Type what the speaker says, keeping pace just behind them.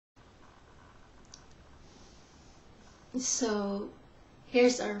So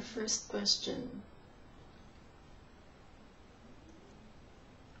here's our first question.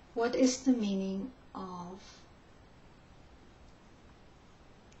 What is the meaning of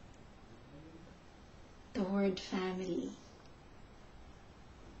the word family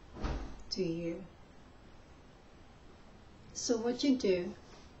to you? So what you do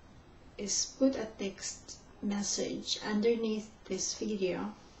is put a text message underneath this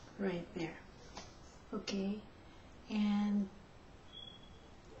video right there. Okay? And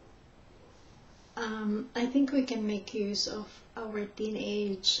I think we can make use of our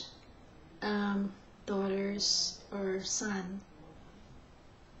teenage daughters or son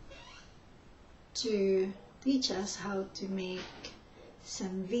to teach us how to make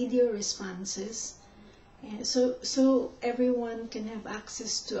some video responses, and so everyone can have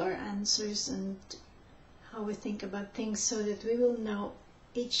access to our answers and how we think about things, so that we will know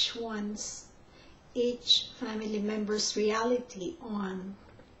each family member's reality on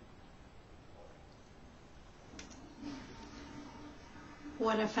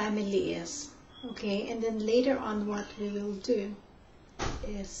what a family is. Okay, and then later on what we will do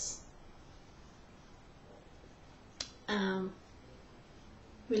is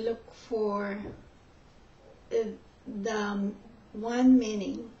we look for the one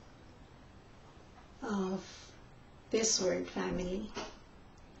meaning of this word family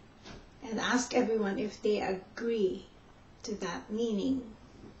and ask everyone if they agree to that meaning.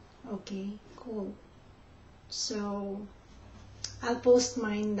 Okay, cool. So I'll post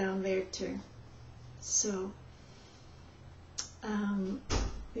mine down there too. So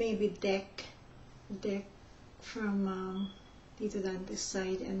maybe Deck from Tito Dante's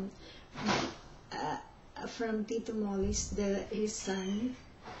side, and from Tito Molly's, his son,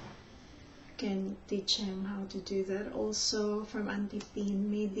 can teach him how to do that. Also from Auntie Pin,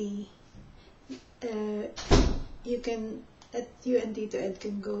 maybe you and Tito Ed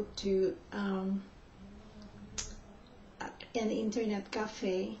can go to an internet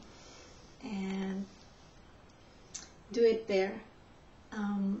cafe and do it there.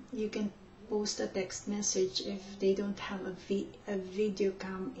 You can post a text message if they don't have a video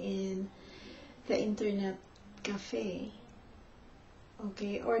cam in the internet cafe.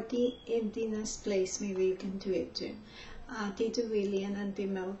 Okay, or in Tina's place, maybe you can do it too. Tito Willie and Auntie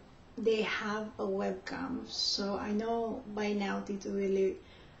Mel, they have a webcam, so I know by now Tito Willie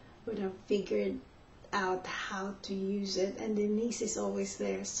would have figured out how to use it, and Denise is always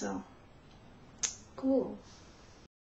there, so cool.